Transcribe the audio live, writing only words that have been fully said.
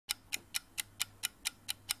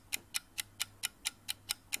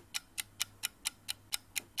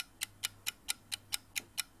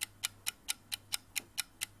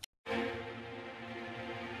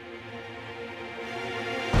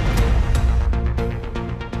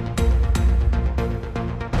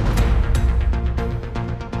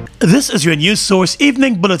This is your news source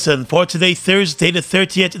evening bulletin for today, Thursday, the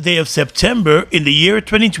 30th day of September in the year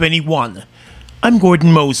 2021. I'm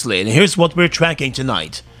Gordon Mosley, and here's what we're tracking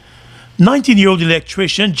tonight. 19-year-old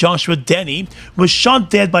electrician Joshua Denny was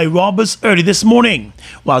shot dead by robbers early this morning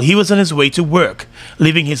while he was on his way to work,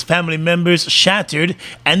 leaving his family members shattered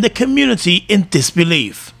and the community in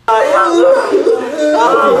disbelief.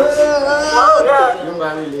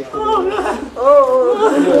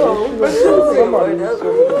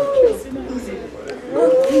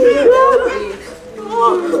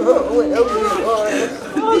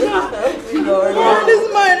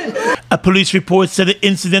 A police report said the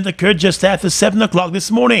incident occurred just after 7 o'clock this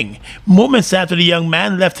morning, moments after the young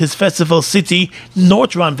man left his Festival City,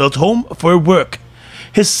 North Ranville home for work.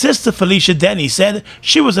 His sister Felicia Denny said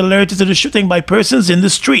she was alerted to the shooting by persons in the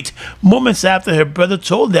street moments after her brother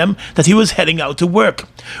told them that he was heading out to work.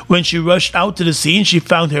 When she rushed out to the scene, she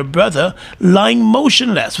found her brother lying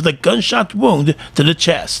motionless with a gunshot wound to the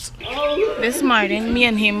chest. This morning, me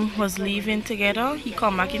and him was leaving together. He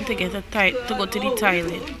come back in together to go to the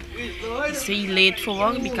toilet. He say he late for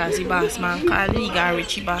work because the boss man called me. He got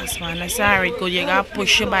Richie boss man. I said, alright, good, you gotta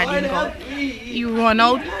push your body and go. He run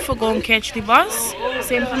out for go and catch the bus.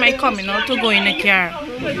 Same for me coming out to go in the car.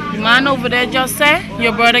 The man over there just said,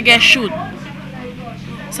 your brother get shoot.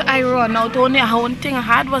 So I run out. Only one thing I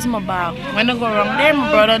had was my bag. When I go around there,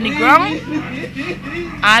 my brother on the ground.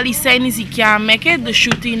 All he saying is he can't make it. The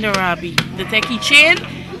shooting, the robbery. They take his chain.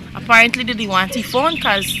 Apparently they didn't want his phone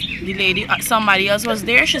because the lady, somebody else was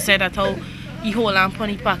there. She said that how he hold on for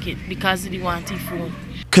the pocket because they didn't want his phone.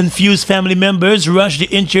 Confused family members rushed the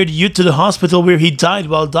injured youth to the hospital where he died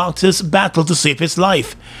while doctors battled to save his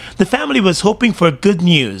life. The family was hoping for good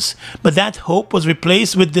news, but that hope was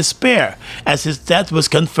replaced with despair as his death was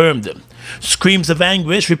confirmed. Screams of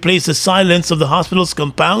anguish replaced the silence of the hospital's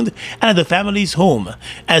compound and at the family's home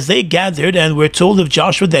as they gathered and were told of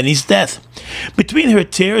Joshua Denny's death. Between her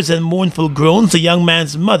tears and mournful groans, the young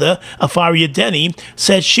man's mother, Afaria Denny,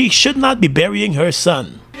 said she should not be burying her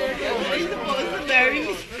son.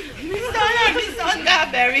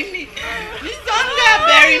 Bury me. My son God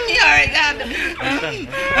bury me. Alright, God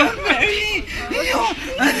bury me.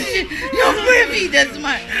 You're privy this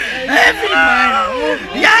man. Every man.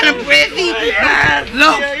 You're not privy.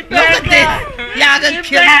 Look at this. You're gonna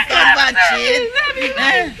kill my son by chain.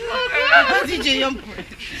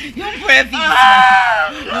 You're privy. Oh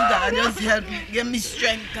God, just help me. Give me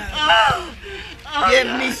strength, God. Give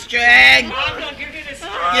me strength.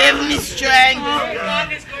 Give me strength.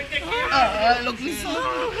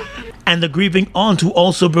 And the grieving aunt, who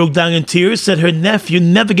also broke down in tears, said her nephew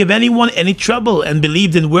never gave anyone any trouble and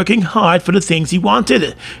believed in working hard for the things he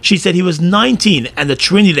wanted. She said he was 19 and a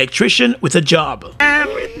trained electrician with a job.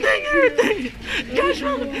 Everything.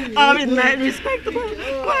 Joshua, always nice, respectable,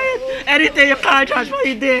 quiet. Anything you call Joshua,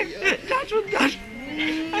 he did. Joshua.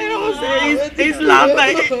 I don't say he's loved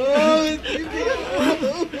by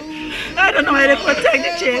I don't know why they protect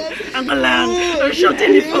the chain. I'm going to shoot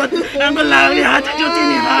in the foot. I'm going to you have to shoot in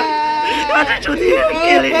the heart. You have to shoot in the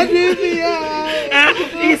kill him.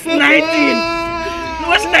 He's 19.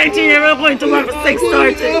 What's 19-year-old going to work for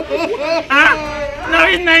 6:30? Now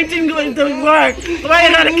he's 19 going to work. Why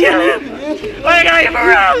you gotta kill him? Why you gotta give him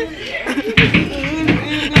around?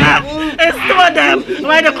 It's two of them.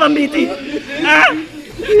 Why they come beat him?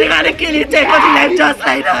 They gotta kill him, take out his life just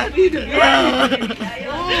like that.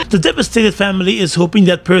 The devastated family is hoping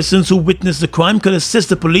that persons who witnessed the crime could assist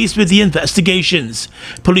the police with the investigations.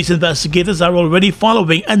 Police investigators are already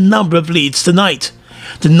following a number of leads tonight.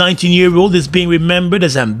 The 19-year-old is being remembered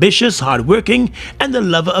as ambitious, hardworking, and a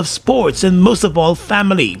lover of sports and most of all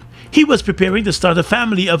family. He was preparing to start a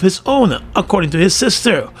family of his own, according to his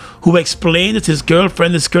sister, who explained that his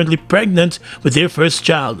girlfriend is currently pregnant with their first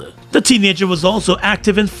child. The teenager was also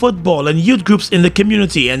active in football and youth groups in the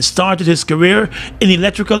community and started his career in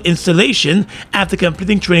electrical installation after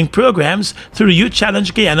completing training programs through the Youth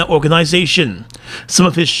Challenge Guyana organization. Some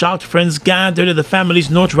of his shocked friends gathered at the family's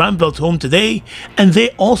North Ranville home today, and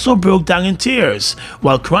they also broke down in tears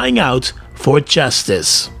while crying out for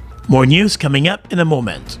justice. More news coming up in a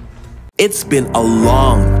moment. It's been a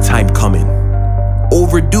long time coming.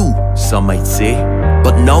 Overdue, some might say.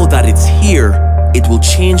 But now that it's here, it will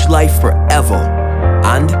change life forever.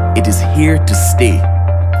 And it is here to stay.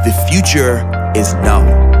 The future is now.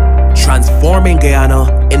 Transforming Guyana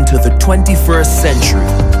into the 21st century.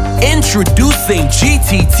 Introducing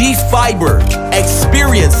GTT Fiber.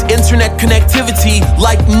 Experience internet connectivity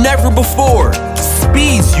like never before.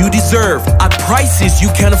 Speeds you deserve at prices you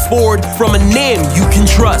can afford from a name you can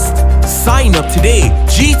trust. Sign up today.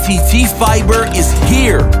 GTT Fiber is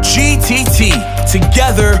here. GTT.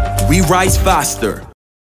 Together, we rise faster.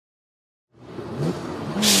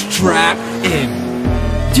 Strap in.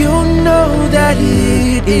 You know that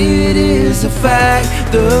it is a fact.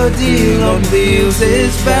 The deal on wheels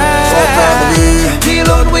is back. For family, deal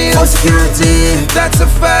on wheels. For security, that's a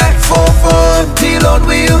fact. For fun, deal on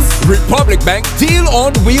wheels. Republic Bank Deal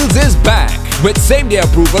on Wheels is back. With same-day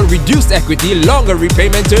approval, reduced equity, longer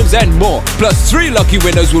repayment terms, and more. Plus, 3 lucky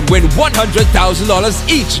winners would win $100,000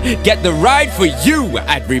 each. Get the ride for you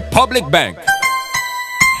at Republic Bank.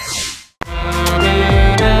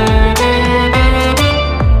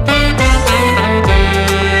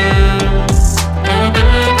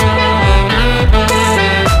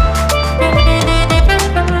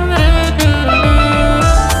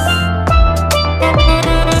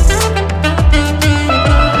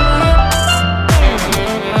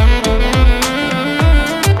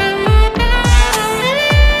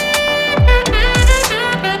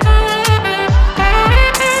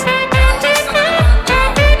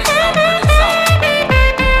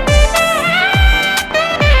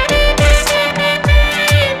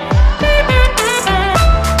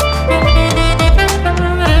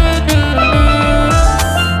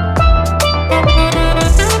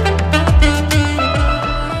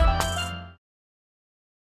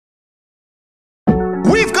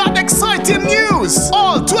 Exciting news!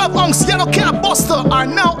 All 12 ounce yellow cab Buster are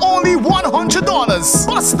now only $100.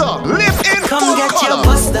 Buster, live in Come full get color. your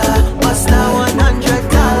Buster, Buster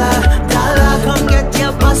 $100. Dollar, come get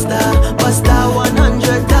your Buster, Buster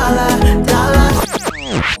 $100. Dollar.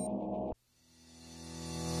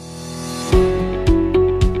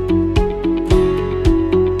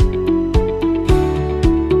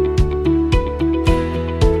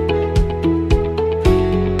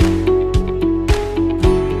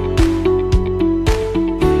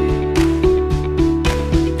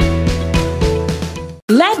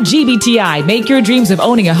 Let GBTI make your dreams of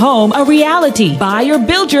owning a home a reality. Buy or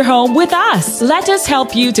build your home with us. Let us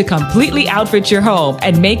help you to completely outfit your home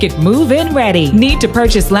and make it move-in ready. Need to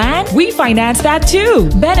purchase land? We finance that too.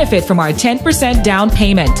 Benefit from our 10% down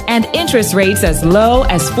payment and interest rates as low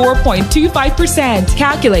as 4.25%.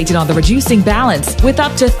 Calculated on the reducing balance with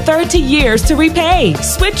up to 30 years to repay.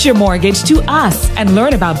 Switch your mortgage to us and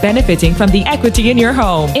learn about benefiting from the equity in your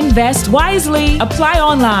home. Invest wisely. Apply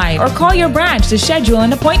online or call your branch to schedule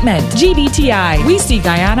an appointment. GBTI. We see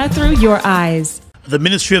Guyana through your eyes. The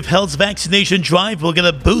Ministry of Health's vaccination drive will get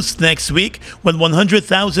a boost next week when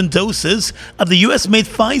 100,000 doses of the US-made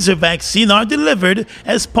Pfizer vaccine are delivered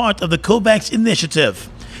as part of the COVAX initiative.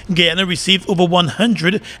 Guyana received over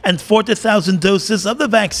 140,000 doses of the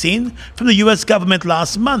vaccine from the U.S. government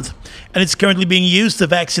last month, and it's currently being used to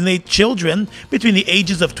vaccinate children between the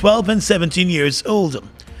ages of 12 and 17 years old.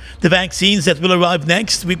 The vaccines that will arrive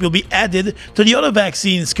next week will be added to the other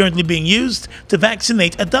vaccines currently being used to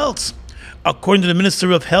vaccinate adults. According to the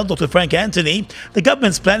Minister of Health, Dr. Frank Anthony, the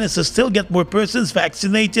government's plan is to still get more persons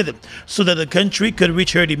vaccinated so that the country could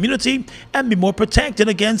reach herd immunity and be more protected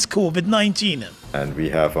against COVID-19. And we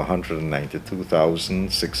have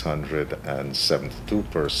 192,672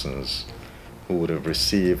 persons who would have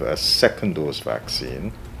received a second dose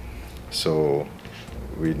vaccine. So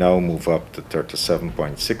we now move up to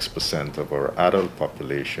 37.6% of our adult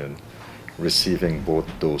population receiving both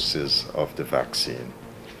doses of the vaccine.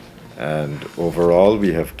 And overall,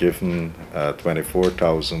 we have given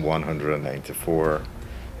 24,194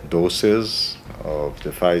 doses of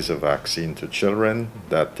the Pfizer vaccine to children.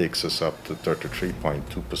 That takes us up to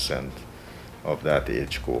 33.2% of that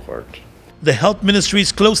age cohort. The Health Ministry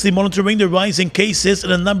is closely monitoring the rising cases in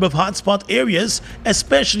a number of hotspot areas,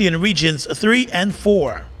 especially in regions 3 and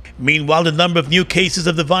 4. Meanwhile, the number of new cases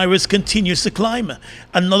of the virus continues to climb.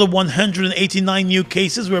 Another 189 new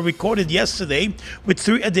cases were recorded yesterday, with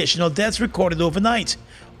 3 additional deaths recorded overnight.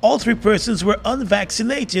 All 3 persons were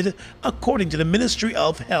unvaccinated, according to the Ministry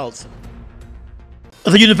of Health.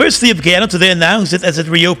 The University of Guyana today announced that as it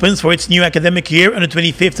reopens for its new academic year on the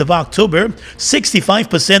 25th of October,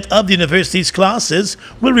 65% of the university's classes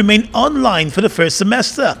will remain online for the first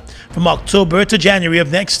semester, from October to January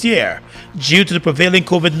of next year, due to the prevailing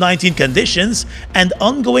COVID-19 conditions and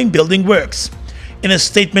ongoing building works. In a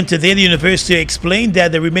statement today, the university explained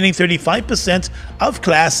that the remaining 35% of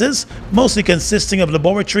classes, mostly consisting of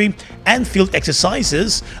laboratory and field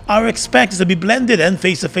exercises, are expected to be blended and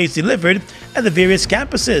face-to-face delivered at the various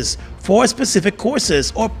campuses for specific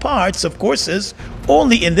courses or parts of courses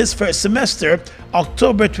only in this first semester,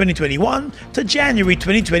 October 2021 to January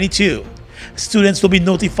 2022. Students will be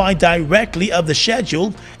notified directly of the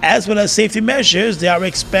schedule as well as safety measures they are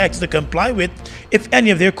expected to comply with if any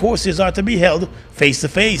of their courses are to be held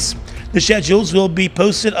face-to-face. The schedules will be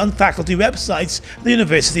posted on faculty websites, the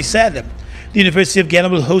university said. The University of Guyana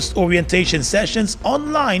will host orientation sessions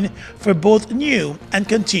online for both new and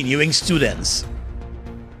continuing students.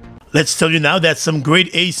 Let's tell you now that some grade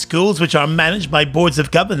A schools which are managed by boards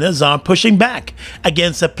of governors are pushing back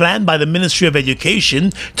against a plan by the Ministry of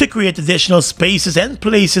Education to create additional spaces and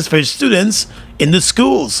places for students in the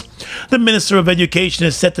schools. The Minister of Education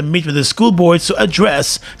is set to meet with the school boards to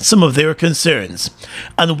address some of their concerns.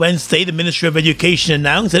 On Wednesday, the Ministry of Education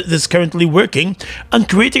announced that it is currently working on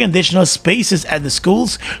creating additional spaces at the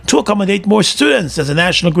schools to accommodate more students as the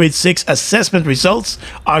National Grade 6 assessment results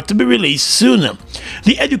are to be released soon.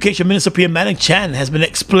 The Education Minister Priya Manik Chan has been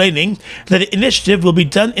explaining that the initiative will be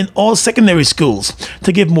done in all secondary schools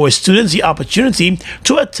to give more students the opportunity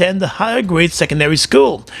to attend the higher grade secondary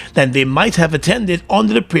school than they might have attended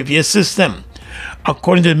under the previous system.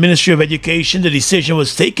 According to the Ministry of Education, the decision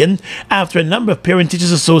was taken after a number of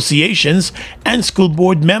parent-teachers associations and school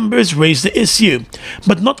board members raised the issue.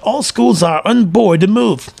 But not all schools are on board the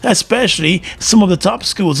move, especially some of the top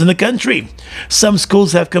schools in the country. Some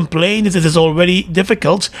schools have complained that it is already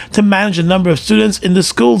difficult to manage the number of students in the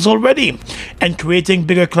schools already, and creating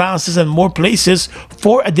bigger classes and more places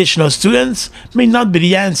for additional students may not be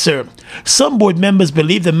the answer. Some board members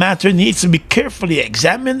believe the matter needs to be carefully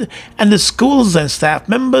examined and the schools and staff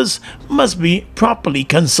members must be properly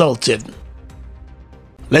consulted.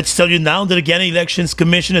 Let's tell you now that the Guyana Elections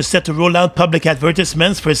Commission is set to roll out public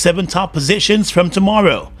advertisements for 7 top positions from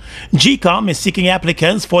tomorrow. GCOM is seeking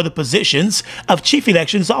applicants for the positions of Chief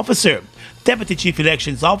Elections Officer, Deputy Chief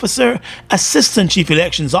Elections Officer, Assistant Chief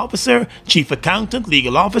Elections Officer, Chief Accountant,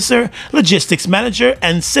 Legal Officer, Logistics Manager,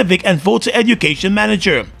 and Civic and Voter Education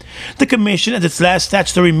Manager. The Commission, at its last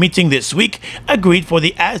statutory meeting this week, agreed for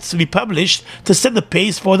the ads to be published to set the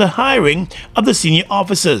pace for the hiring of the senior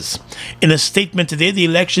officers. In a statement today, the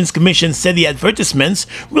Elections Commission said the advertisements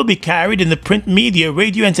will be carried in the print media,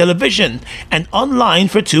 radio and television, and online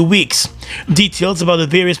for 2 weeks. Details about the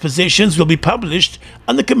various positions will be published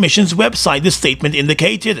on the Commission's website, the statement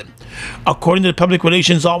indicated. According to the Public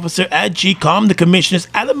Relations Officer at GCOM, the Commission is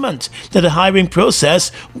adamant that the hiring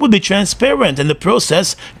process will be transparent and the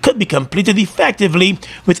process could be completed effectively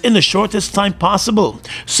within the shortest time possible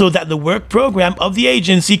so that the work program of the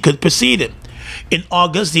agency could proceed. In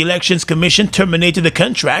August, the Elections Commission terminated the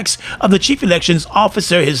contracts of the Chief Elections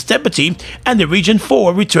Officer, his deputy, and the Region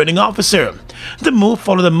 4 returning officer. The move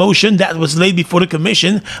followed a motion that was laid before the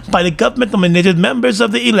Commission by the government-nominated members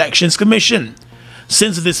of the Elections Commission.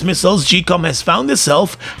 Since the dismissals, GCOM has found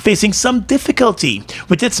itself facing some difficulty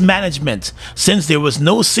with its management since there was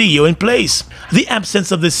no CEO in place. The absence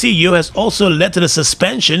of the CEO has also led to the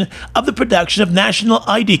suspension of the production of national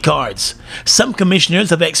ID cards. Some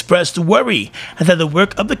commissioners have expressed worry that the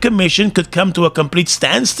work of the Commission could come to a complete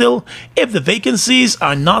standstill if the vacancies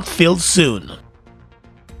are not filled soon.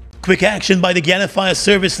 Quick action by the Guyana Fire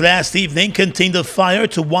Service last evening contained a fire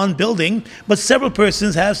to one building, but several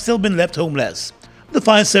persons have still been left homeless. The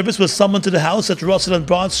fire service was summoned to the house at Russell and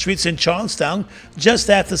Broad Streets in Charlestown just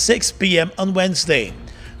after 6 p.m. on Wednesday.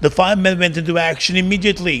 The firemen went into action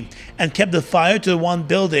immediately and kept the fire to one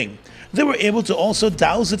building. They were able to also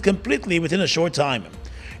douse it completely within a short time.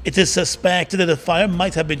 It is suspected that the fire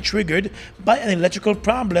might have been triggered by an electrical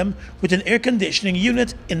problem with an air conditioning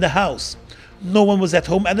unit in the house. No one was at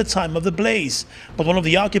home at the time of the blaze, but one of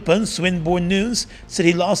the occupants, Swinburne News, said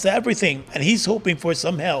he lost everything and he's hoping for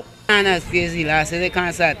some help. And that's crazy. Last year they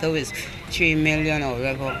can't start with 3 million or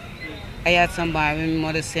whatever. I had somebody when my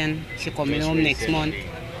mother sent, she coming home next month.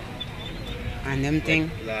 And them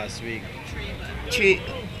thing. Last week.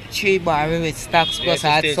 Three barrel with stocks plus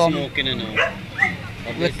I had some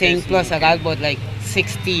with thing plus I got about like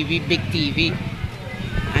 6 TV, big TV.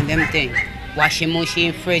 And them thing. Washing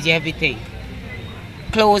machine, fridge, everything.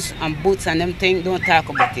 Clothes and boots and them things, don't talk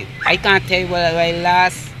about it. I can't tell you what I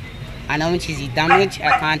last and how much is the damage.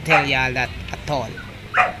 I can't tell you all that at all.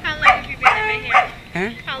 How long have you been living here? Huh?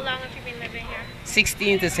 How long have you been living here?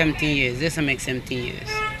 16 to 17 years. This will make 17 years.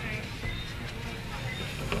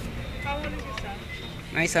 How old is your son?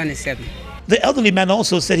 My son is 7. The elderly man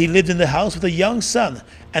also said he lived in the house with a young son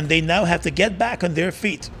and they now have to get back on their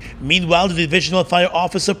feet. Meanwhile, the divisional fire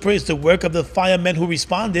officer praised the work of the firemen who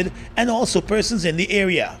responded and also persons in the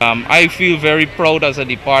area. I feel very proud as a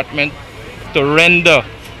department to render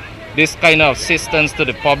this kind of assistance to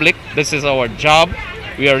the public. This is our job.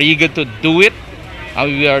 We are eager to do it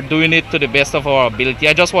and we are doing it to the best of our ability.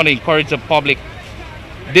 I just want to encourage the public.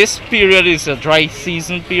 This period is a dry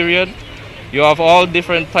season period. You have all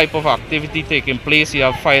different type of activity taking place. You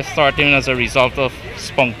have fire starting as a result of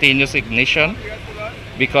spontaneous ignition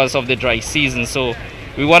because of the dry season. So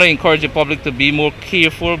we want to encourage the public to be more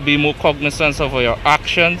careful, be more cognizant of your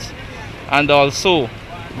actions, and also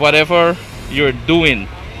whatever you're doing,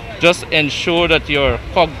 just ensure that you're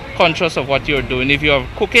conscious of what you're doing. If you're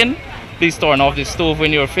cooking, please turn off the stove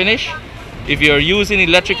when you're finished. If you're using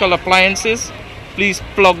electrical appliances, please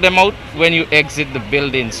plug them out when you exit the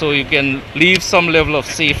building so you can leave some level of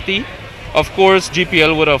safety. Of course,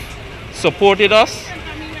 GPL would have supported us.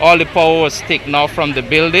 All the power was taken off from the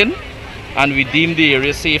building, and we deemed the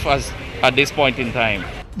area safe at this point in time.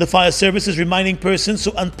 The fire service is reminding persons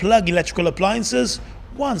to unplug electrical appliances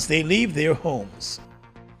once they leave their homes.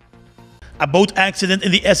 A boat accident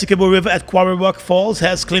in the Essequibo River at Quarry Rock Falls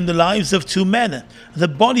has claimed the lives of 2 men. The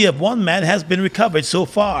body of 1 man has been recovered so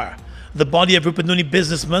far. The body of Rupununi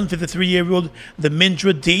businessman, 53-year-old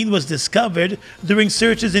Demindra Dean, was discovered during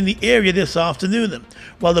searches in the area this afternoon,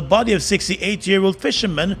 while the body of 68-year-old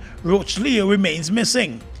fisherman Roach Leo remains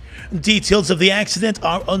missing. Details of the accident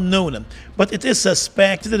are unknown, but it is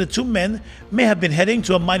suspected that the 2 men may have been heading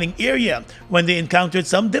to a mining area when they encountered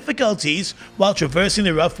some difficulties while traversing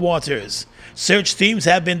the rough waters. Search teams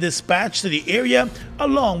have been dispatched to the area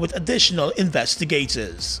along with additional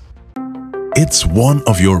investigators. It's one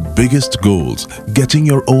of your biggest goals, getting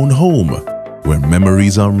your own home, where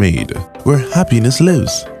memories are made, where happiness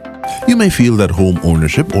lives. You may feel that home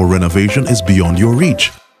ownership or renovation is beyond your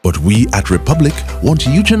reach, but we at Republic want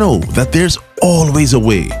you to know that there's always a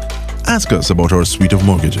way. Ask us about our suite of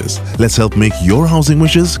mortgages. Let's help make your housing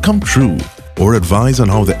wishes come true. Or advise on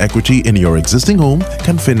how the equity in your existing home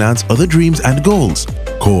can finance other dreams and goals.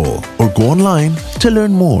 Call or go online to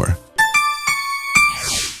learn more.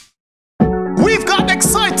 We've got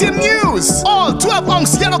exciting news! All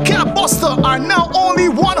 12-ounce yellow cab Buster are now only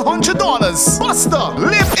 $100. Buster,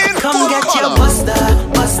 live in Come full get color. your Buster,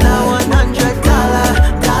 Buster $100.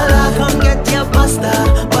 Come get your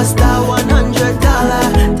Buster, Buster $100.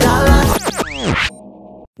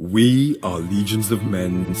 We are legions of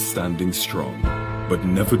men standing strong, but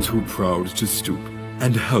never too proud to stoop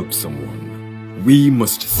and help someone. We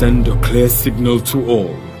must send a clear signal to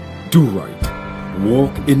all. Do right,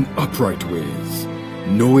 walk in upright ways,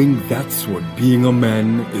 knowing that's what being a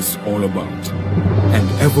man is all about. And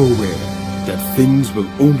ever aware that things will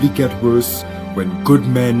only get worse when good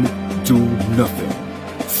men do nothing.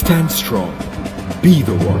 Stand strong, be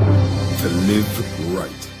the one to live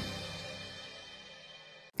right.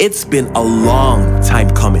 It's been a long time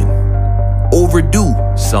coming. Overdue,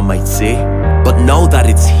 some might say. But now that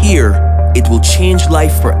it's here, it will change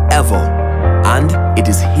life forever. And it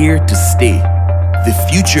is here to stay. The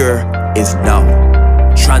future is now.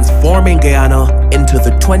 Transforming Guyana into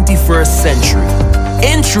the 21st century.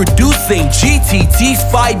 Introducing GTT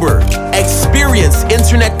Fiber. Experience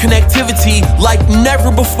internet connectivity like never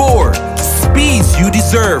before. Speeds you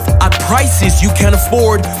deserve at prices you can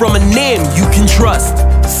afford from a name you can trust.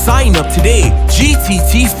 Sign up today.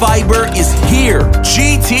 GTT Fiber is here.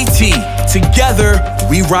 GTT. Together,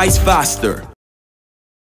 we rise faster.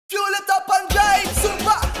 Fuel it up and drive,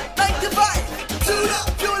 super 95.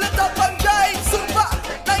 Fuel it up and drive, super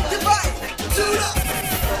 95.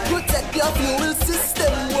 Protect your fuel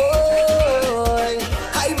system, boy.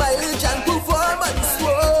 High mileage and performance,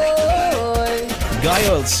 boy. Guy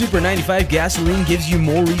Oil's Super 95 gasoline gives you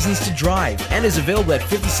more reasons to drive and is available at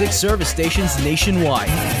 56 service stations nationwide.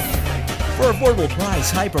 For affordable price,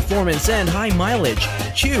 high performance, and high mileage,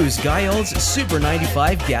 choose Guy Oil's Super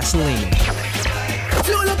 95 gasoline.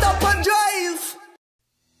 Fuel it up and drive.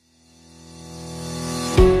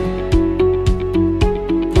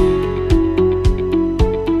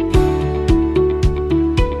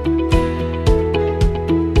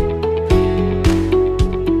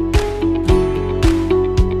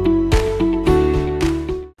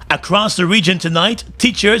 Across the region tonight,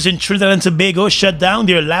 teachers in Trinidad and Tobago shut down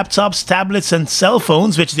their laptops, tablets, and cell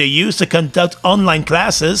phones, which they use to conduct online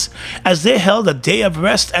classes, as they held a day of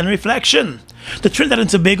rest and reflection. The Trinidad and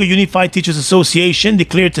Tobago Unified Teachers Association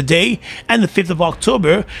declared today and the 5th of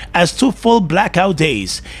October as 2 full blackout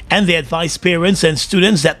days, and they advised parents and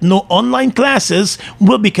students that no online classes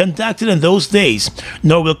will be conducted on those days,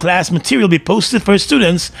 nor will class material be posted for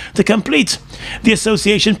students to complete. The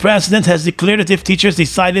association president has declared that if teachers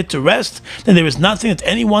decided to rest, then there is nothing that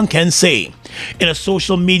anyone can say. In a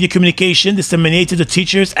social media communication disseminated to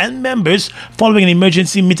teachers and members following an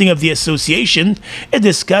emergency meeting of the association, it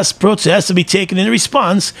discussed protests to be taken in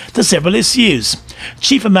response to several issues.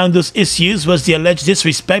 Chief among those issues was the alleged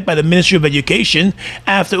disrespect by the Ministry of Education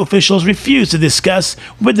after officials refused to discuss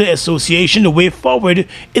with the association the way forward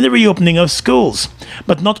in the reopening of schools.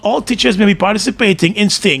 But not all teachers may be participating in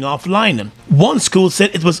staying offline. One school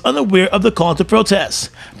said it was unaware of the call to protest.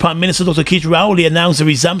 Prime Minister Dr. Keith Rowley announced the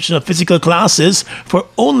resumption of physical classes for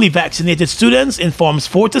only vaccinated students in Forms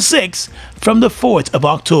 4 to 6 from the 4th of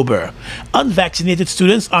October. Unvaccinated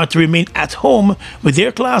students are to remain at home with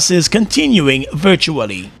their classes continuing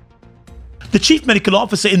virtually. The Chief Medical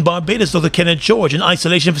Officer in Barbados, Dr. Kenneth George, and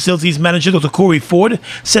Isolation Facilities Manager, Dr. Corey Ford,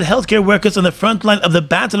 said healthcare workers on the front line of the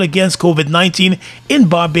battle against COVID-19 in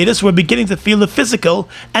Barbados were beginning to feel the physical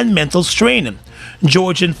and mental strain.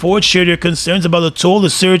 George and Ford shared their concerns about the toll the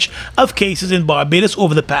surge of cases in Barbados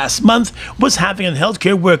over the past month was having on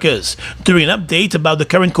healthcare workers during an update about the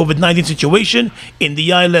current COVID-19 situation in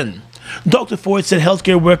the island. Dr. Ford said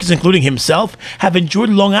healthcare workers, including himself, have endured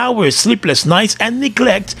long hours, sleepless nights, and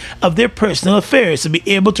neglect of their personal affairs to be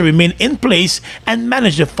able to remain in place and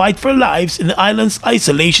manage the fight for lives in the island's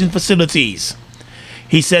isolation facilities.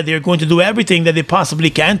 He said they are going to do everything that they possibly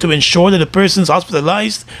can to ensure that the persons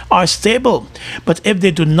hospitalized are stable. But if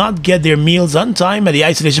they do not get their meals on time at the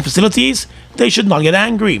isolation facilities, they should not get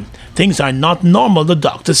angry. Things are not normal, the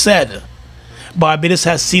doctor said. Barbados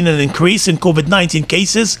has seen an increase in COVID-19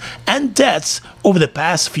 cases and deaths over the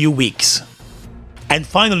past few weeks. And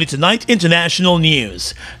finally tonight, international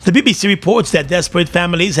news. The BBC reports that desperate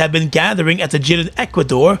families have been gathering at the jail in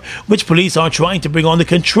Ecuador, which police are trying to bring under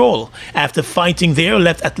control after fighting there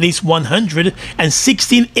left at least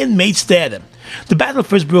 116 inmates dead. The battle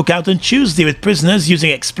first broke out on Tuesday with prisoners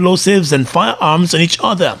using explosives and firearms on each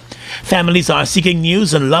other. Families are seeking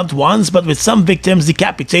news on loved ones, but with some victims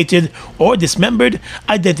decapitated or dismembered,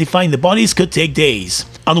 identifying the bodies could take days.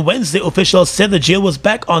 On Wednesday, officials said the jail was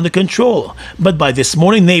back under control, but by this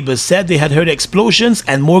morning neighbors said they had heard explosions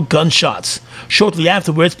and more gunshots. Shortly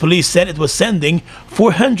afterwards, police said it was sending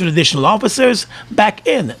 400 additional officers back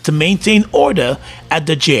in to maintain order at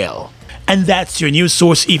the jail. And that's your News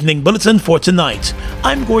Source Evening Bulletin for tonight.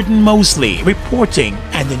 I'm Gordon Mosley, reporting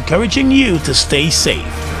and encouraging you to stay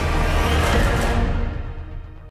safe.